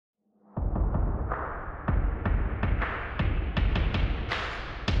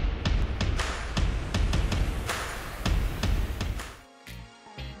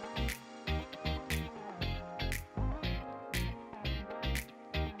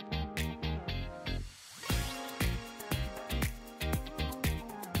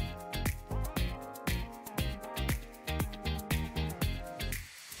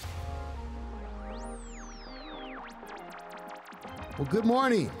Well, good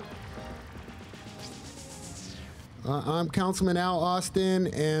morning. I'm Councilman Al Austin,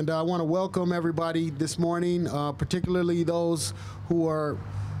 and I want to welcome everybody this morning, particularly those who are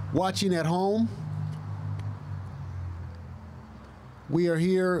watching at home. We are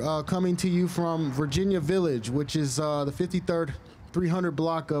here coming to you from Virginia Village, which is the 53rd 300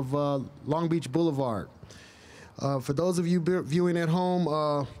 block of Long Beach Boulevard. For those of you viewing at home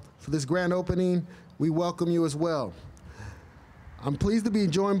for this grand opening, we welcome you as well. I'm pleased to be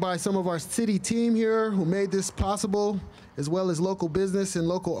joined by some of our city team here who made this possible, as well as local business and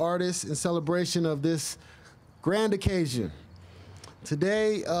local artists in celebration of this grand occasion.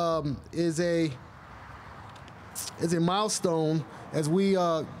 Today is a milestone as we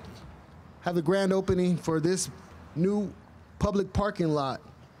have the grand opening for this new public parking lot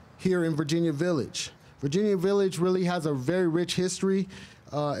here in Virginia Village. Virginia Village really has a very rich history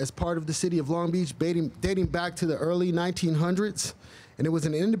as part of the city of Long Beach, dating back to the early 1900s, and it was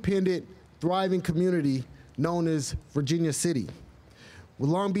an independent, thriving community known as Virginia City. With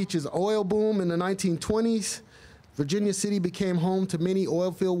Long Beach's oil boom in the 1920s, Virginia City became home to many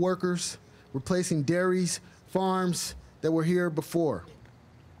oil field workers, replacing dairies, farms that were here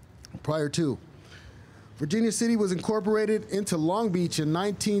prior to. Virginia City was incorporated into Long Beach in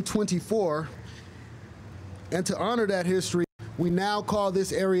 1924, and to honor that history, we now call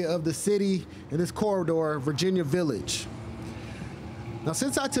this area of the city and this corridor Virginia Village. Now,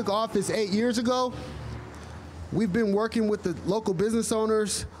 since I took office 8 years ago, we've been working with the local business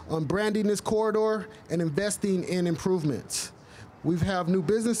owners on branding this corridor and investing in improvements. We have new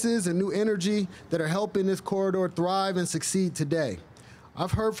businesses and new energy that are helping this corridor thrive and succeed today.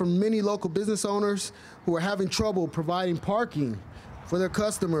 I've heard from many local business owners who are having trouble providing parking for their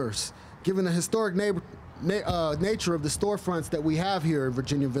customers, given the historic nature of the storefronts that we have here in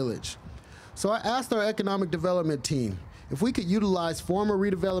Virginia Village. So I asked our economic development team if we could utilize former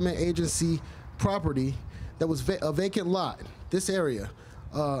redevelopment agency property that was a vacant lot, this area,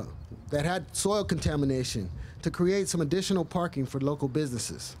 that had soil contamination, to create some additional parking for local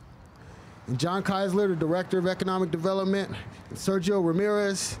businesses. And John Keisler, the Director of Economic Development, and Sergio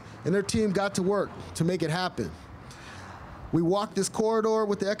Ramirez and their team got to work to make it happen. We walked this corridor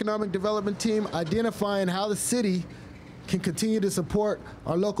with the economic development team, identifying how the city can continue to support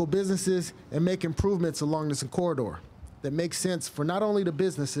our local businesses and make improvements along this corridor that makes sense for not only the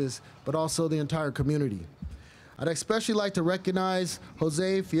businesses, but also the entire community. I'd especially like to recognize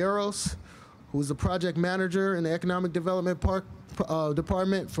Jose Fierros, who's the project manager in the economic development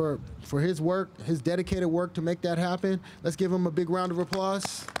department for his work, his dedicated work to make that happen. Let's give him a big round of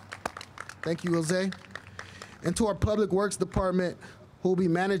applause. Thank you, Jose. And to our Public Works Department, who will be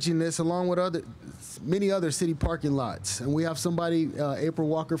managing this along with many other city parking lots. And we have somebody, April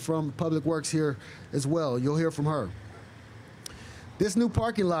Walker from Public Works here as well. You'll hear from her. This new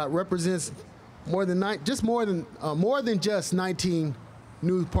parking lot represents more than just 19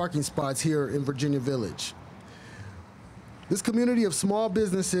 new parking spots here in Virginia Village. This community of small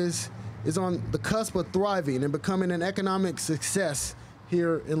businesses is on the cusp of thriving and becoming an economic success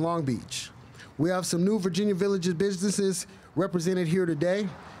here in Long Beach. We have some new Virginia Village businesses represented here today,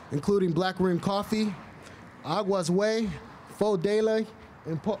 including Black Rim Coffee, Aguas Way, Faux Dele,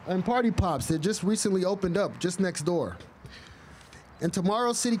 and Party Pops that just recently opened up just next door. In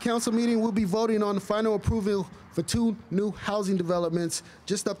tomorrow's City Council meeting, we'll be voting on the final approval for 2 new housing developments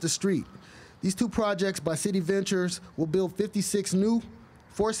just up the street. These 2 projects by City Ventures will build 56 new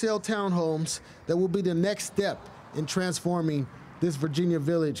for-sale townhomes that will be the next step in transforming this Virginia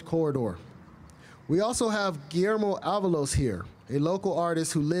Village corridor. We also have Guillermo Avalos here, a local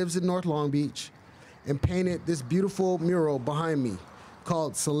artist who lives in North Long Beach and painted this beautiful mural behind me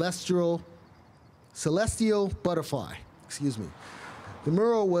called Celestial Butterfly. Excuse me. The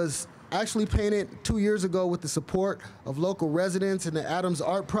mural was actually painted 2 years ago with the support of local residents in the Adams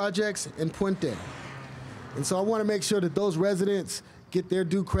Art Projects in Puente. And so I want to make sure that those residents get their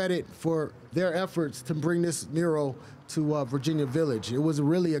due credit for their efforts to bring this mural to Virginia Village. It was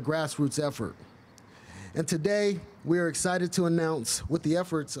really a grassroots effort. And today, we are excited to announce, with the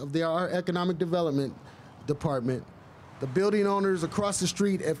efforts of our Economic Development Department, the building owners across the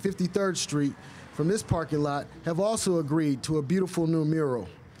street at 53rd Street from this parking lot have also agreed to a beautiful new mural.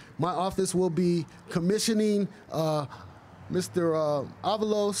 My office will be commissioning Mr.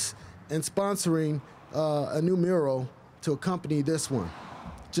 Avalos and sponsoring a new mural to accompany this one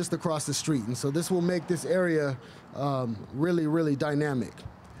just across the street. And so this will make this area really, really dynamic.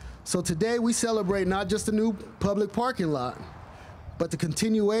 So today we celebrate not just a new public parking lot, but the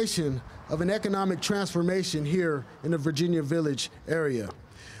continuation of an economic transformation here in the Virginia Village area.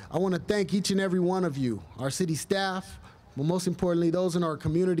 I want to thank each and every one of you, our city staff, but most importantly, those in our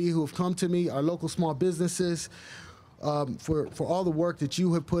community who have come to me, our local small businesses, for all the work that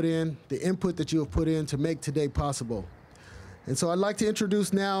you have put in, the input that you have put in to make today possible. And so I'd like to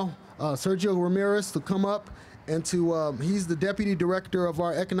introduce now Sergio Ramirez to come up and he's the Deputy Director of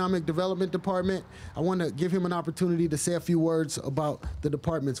our Economic Development Department. I want to give him an opportunity to say a few words about the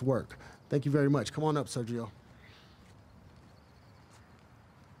department's work. Thank you very much. Come on up, Sergio.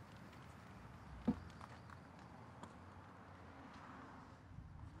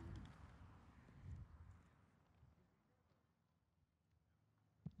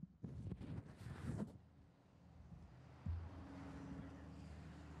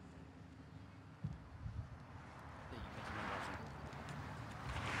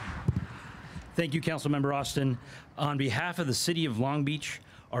 Thank you, Councilmember Austin. On behalf of the City of Long Beach,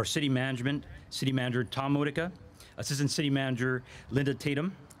 our city management, City Manager Tom Modica, Assistant City Manager Linda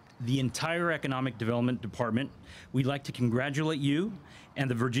Tatum, the entire Economic Development Department, we'd like to congratulate you and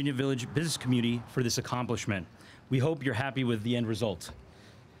the Virginia Village business community for this accomplishment. We hope you're happy with the end result.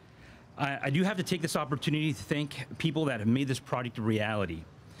 I do have to take this opportunity to thank people that have made this project a reality.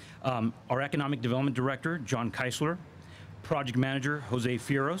 Our Economic Development Director, John Keisler, Project Manager Jose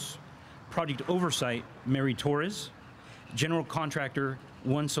Fierros, Project Oversight, Mary Torres, General Contractor,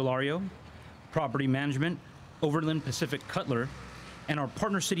 Juan Solario, Property Management, Overland Pacific Cutler, and our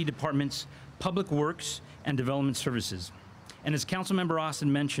partner city departments, Public Works and Development Services. And as Councilmember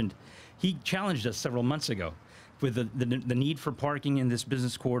Austin mentioned, he challenged us several months ago with the need for parking in this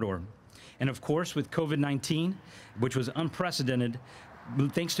business corridor. And of course, with COVID-19, which was unprecedented,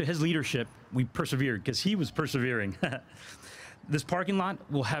 thanks to his leadership, we persevered, because he was persevering. This parking lot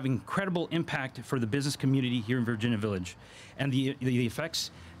will have incredible impact for the business community here in Virginia Village, and the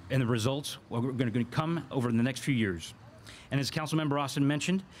effects and the results are going to come over the next few years. And as Councilmember Austin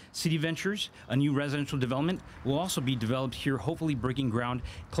mentioned, City Ventures, a new residential development, will also be developed here, hopefully breaking ground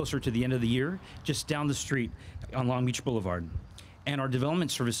closer to the end of the year, just down the street on Long Beach Boulevard. And our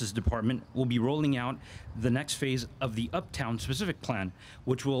Development Services Department will be rolling out the next phase of the Uptown Specific Plan,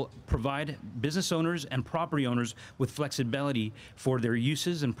 which will provide business owners and property owners with flexibility for their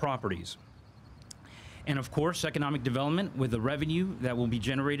uses and properties. And of course, economic development, with the revenue that will be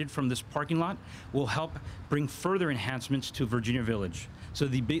generated from this parking lot, will help bring further enhancements to Virginia Village. So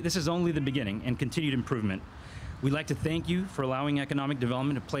this is only the beginning and continued improvement. We'd like to thank you for allowing economic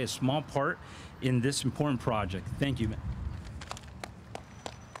development to play a small part in this important project. Thank you.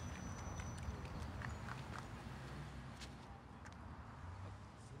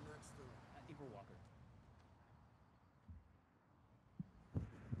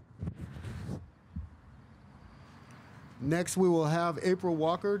 Next, we will have April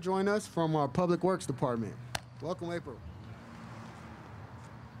Walker join us from our Public Works Department. Welcome, April.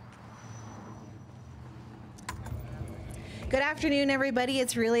 Good afternoon, everybody.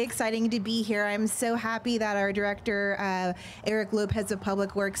 It's really exciting to be here. I'm so happy that our director, Eric Lopez of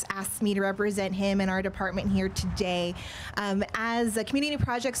Public Works, asked me to represent him and our department here today. As a Community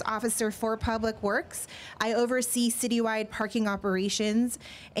Projects Officer for Public Works, I oversee citywide parking operations,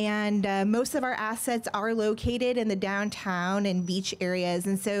 and most of our assets are located in the downtown and beach areas,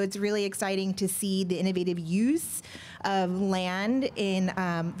 and so it's really exciting to see the innovative use of land in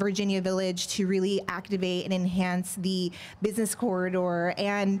Virginia Village to really activate and enhance the business corridor.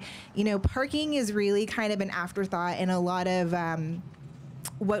 And, you know, parking is really kind of an afterthought in a lot of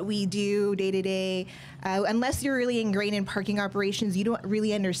what we do day to day. Unless you're really ingrained in parking operations, you don't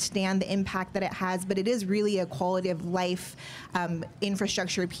really understand the impact that it has, but it is really a quality of life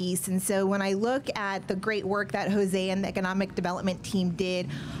infrastructure piece. And so when I look at the great work that Jose and the economic development team did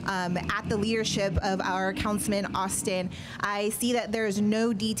at the leadership of our Councilman Austin, I see that there's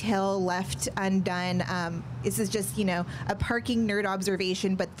no detail left undone. This is just, you know, a parking nerd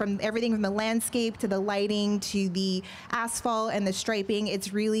observation, but from everything from the landscape to the lighting to the asphalt and the striping,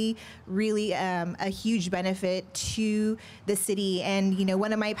 it's really, really a huge benefit to the city. And, you know,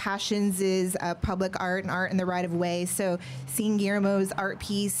 one of my passions is public art and art in the right of way. So seeing Guillermo's art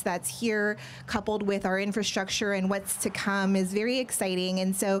piece that's here coupled with our infrastructure and what's to come is very exciting.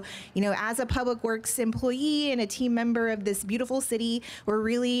 And so, you know, as a Public Works employee and a team member of this beautiful city, we're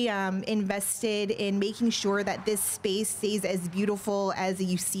really invested in making sure that this space stays as beautiful as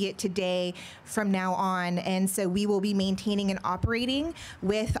you see it today from now on. And so we will be maintaining and operating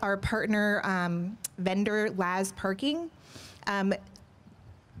with our partner vendor, Laz Parking.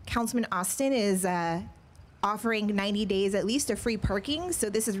 Councilman Austin is offering 90 days at least of free parking. So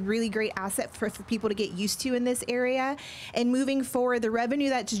this is a really great asset for people to get used to in this area. And moving forward, the revenue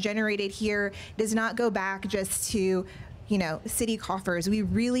that's generated here does not go back just to, city coffers. We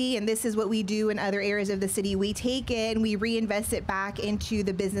really, and this is what we do in other areas of the city, we take it and we reinvest it back into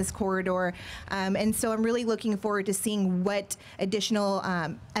the business corridor. And so I'm really looking forward to seeing what additional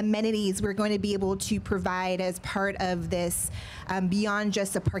amenities we're going to be able to provide as part of this beyond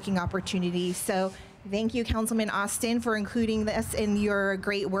just a parking opportunity. So thank you, Councilman Austin, for including this in your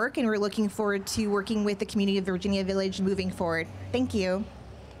great work, and we're looking forward to working with the community of Virginia Village moving forward. Thank you.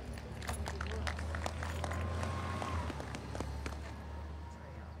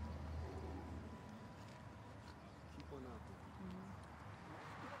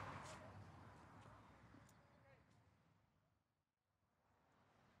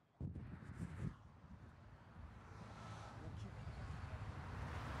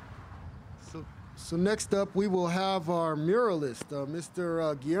 So next up, we will have our muralist,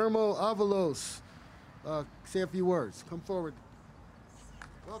 Mr. Guillermo Avalos. Say a few words. Come forward.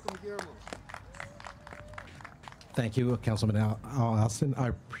 Welcome, Guillermo. Thank you, Councilman Austin. I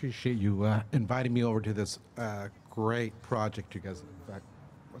appreciate you inviting me over to this great project you guys. In fact,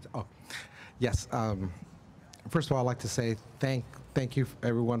 yes. First of all, I'd like to say thank you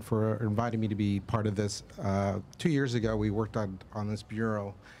everyone for inviting me to be part of this. 2 years ago, we worked on this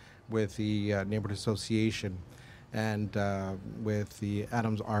bureau with the Neighborhood Association and with the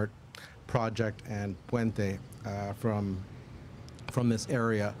Adams Art Project and Puente from this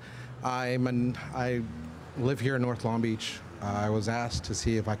area. I live here in North Long Beach. I was asked to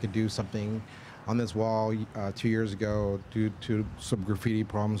see if I could do something on this wall 2 years ago due to some graffiti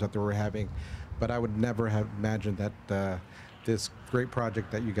problems that they were having, but I would never have imagined that this great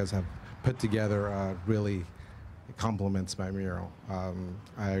project that you guys have put together really complements my mural.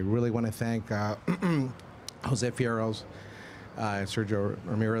 I really want to thank Jose Fierros, Sergio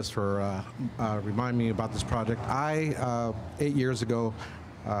Ramirez for reminding me about this project. I, 8 years ago,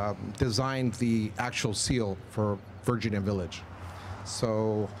 designed the actual seal for Virginia Village.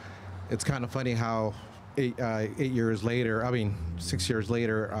 So it's kind of funny how 6 years later,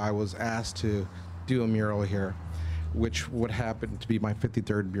 I was asked to do a mural here, which would happen to be my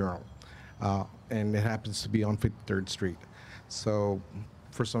 53rd mural. And it happens to be on 53rd Street. So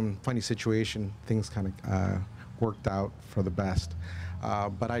for some funny situation, things kind of worked out for the best.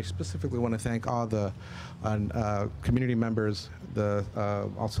 But I specifically want to thank all the community members,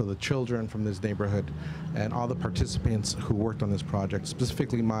 also the children from this neighborhood, and all the participants who worked on this project,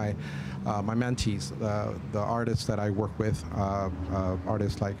 specifically my mentees, the artists that I work with,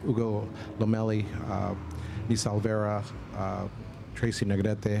 artists like Ugo Lomelli, Nisa Alvera, Tracy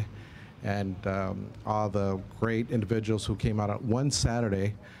Negrete, and all the great individuals who came out one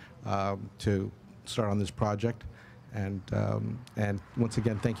Saturday to start on this project. And once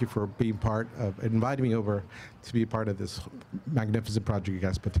again, thank you for being part of, inviting me over to be part of this magnificent project you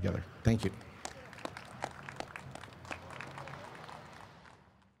guys put together. Thank you.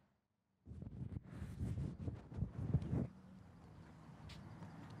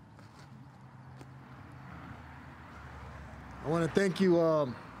 I want to thank you,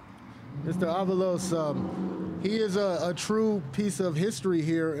 Mr. Avalos. He is a true piece of history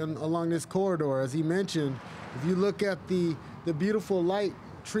here along this corridor. As he mentioned, if you look at the beautiful light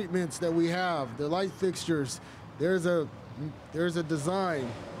treatments that we have, the light fixtures, there's a design.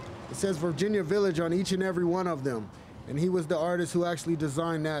 It says Virginia Village on each and every one of them. And he was the artist who actually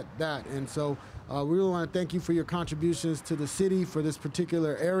designed that. And so we really want to thank you for your contributions to the city for this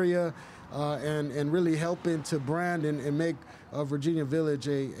particular area, and really helping to brand and make Virginia Village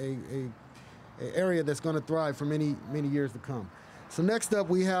a area that's going to thrive for many years to come. So next up,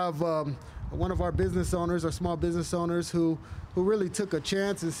 we have one of our business owners, our small business owners, who really took a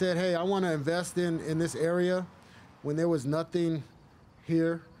chance and said, hey, I want to invest in this area when there was nothing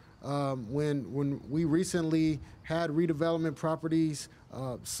here. When we recently had redevelopment properties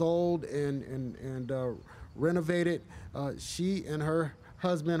sold and renovated, she and her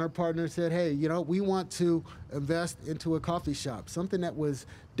husband, her partner, said, hey, we want to invest into a coffee shop, something that was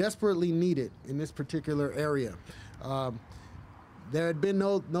desperately needed in this particular area. There had been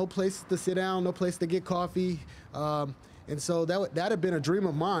no place to sit down, no place to get coffee. And so that had been a dream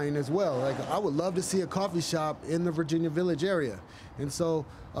of mine as well. Like, I would love to see a coffee shop in the Virginia Village area. And so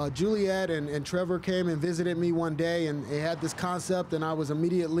Juliet and Trevor came and visited me one day, and they had this concept, and I was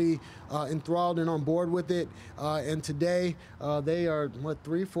immediately enthralled and on board with it. And today, they are,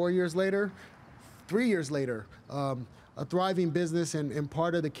 3 years later? 3 years later, a thriving business and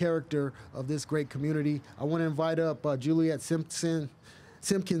part of the character of this great community. I want to invite up Juliet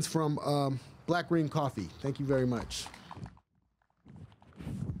Simpkins from Black Green Coffee. Thank you very much.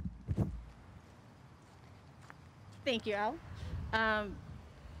 Thank you, Al.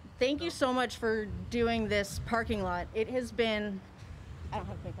 Thank you so much for doing this parking lot. It has been, I don't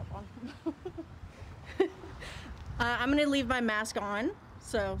have makeup on. I'm gonna leave my mask on,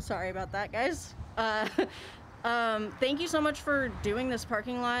 so sorry about that, guys. Thank you so much for doing this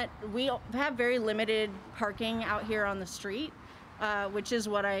parking lot. We have very limited parking out here on the street, which is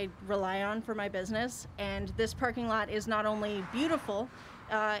what I rely on for my business. And this parking lot is not only beautiful,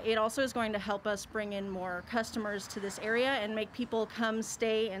 it also is going to help us bring in more customers to this area and make people come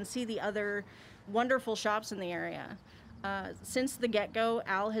stay and see the other wonderful shops in the area. Since the get-go,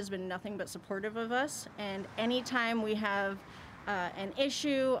 Al has been nothing but supportive of us, and anytime we have an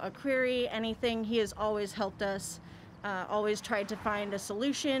issue, a query, anything, he has always helped us, always tried to find a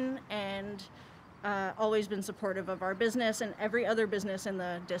solution, and always been supportive of our business and every other business in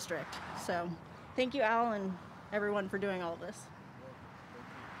the district. So thank you, Al, and everyone for doing all of this.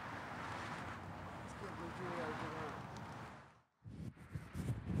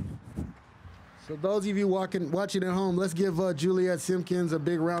 So those of you watching at home, let's give Juliet Simpkins a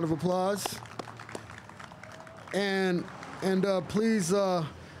big round of applause. And please,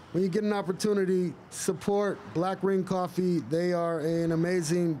 when you get an opportunity, support Black Ring Coffee. They are an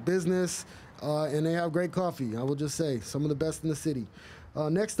amazing business, and they have great coffee. I will just say, some of the best in the city.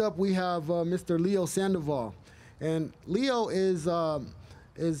 Next up, we have Mr. Leo Sandoval, and Leo is a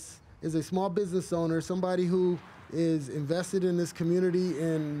small business owner, somebody who is invested in this community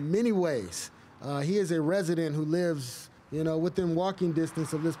in many ways. He is a resident who lives, within walking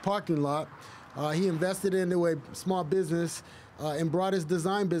distance of this parking lot. He invested into a small business and brought his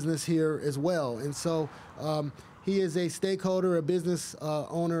design business here as well. And so he is a stakeholder, a business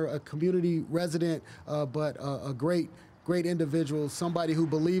owner, a community resident, but a great individual, somebody who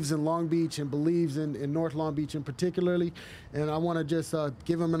believes in Long Beach and believes in North Long Beach in particularly. And I want to just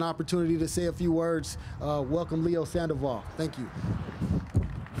give him an opportunity to say a few words. Welcome, Leo Sandoval. Thank you.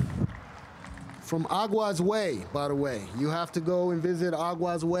 From Aguas Way, by the way. You have to go and visit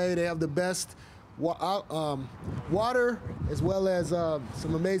Aguas Way. They have the best water as well as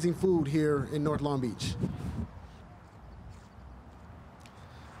some amazing food here in North Long Beach.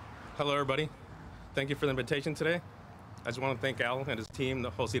 Hello, everybody. Thank you for the invitation today. I just want to thank Al and his team, the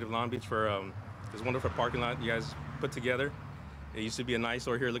whole city of Long Beach, for this wonderful parking lot you guys put together. It used to be an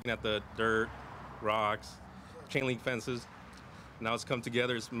eyesore here, looking at the dirt, rocks, chain link fences. Now it's come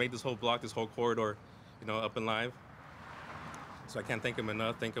together. It's made this whole block, this whole corridor, up and live. So I can't thank him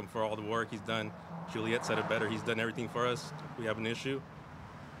enough. Thank him for all the work he's done. Juliet said it better. He's done everything for us. If we have an issue,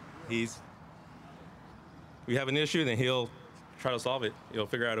 then he'll try to solve it. He'll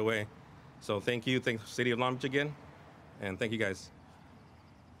figure out a way. So thank you. Thanks City of Long Beach again. And thank you guys.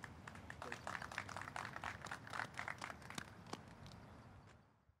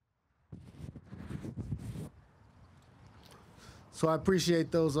 So I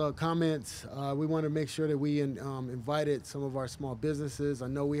appreciate those comments. We want to make sure that we invited some of our small businesses. I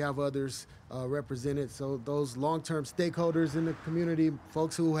know we have others represented. So those long-term stakeholders in the community,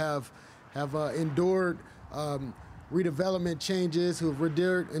 folks who have endured redevelopment changes, who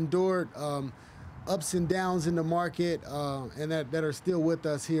have endured ups and downs in the market, and that are still with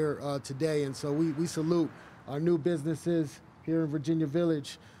us here today. And so we salute our new businesses here in Virginia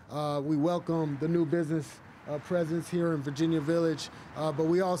Village. We welcome the new business presence here in Virginia Village, but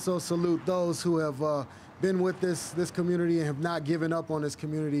we also salute those who have been with this community and have not given up on this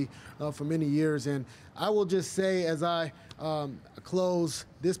community for many years. And I will just say, as I close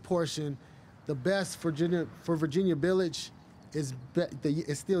this portion, the best for Virginia Village is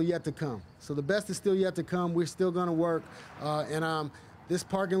still yet to come. So the best is still yet to come. We're still going to work, and this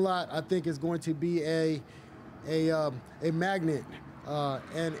parking lot, I think, is going to be a magnet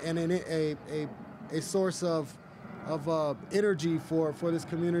and a source of energy for this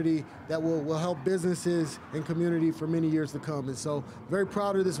community that will help businesses and community for many years to come. And so very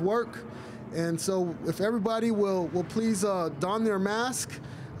proud of this work. And so if everybody will please don their mask,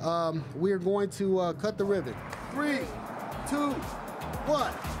 we are going to cut the ribbon. 3, 2,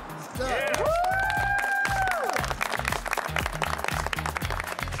 1. Stop. Yeah.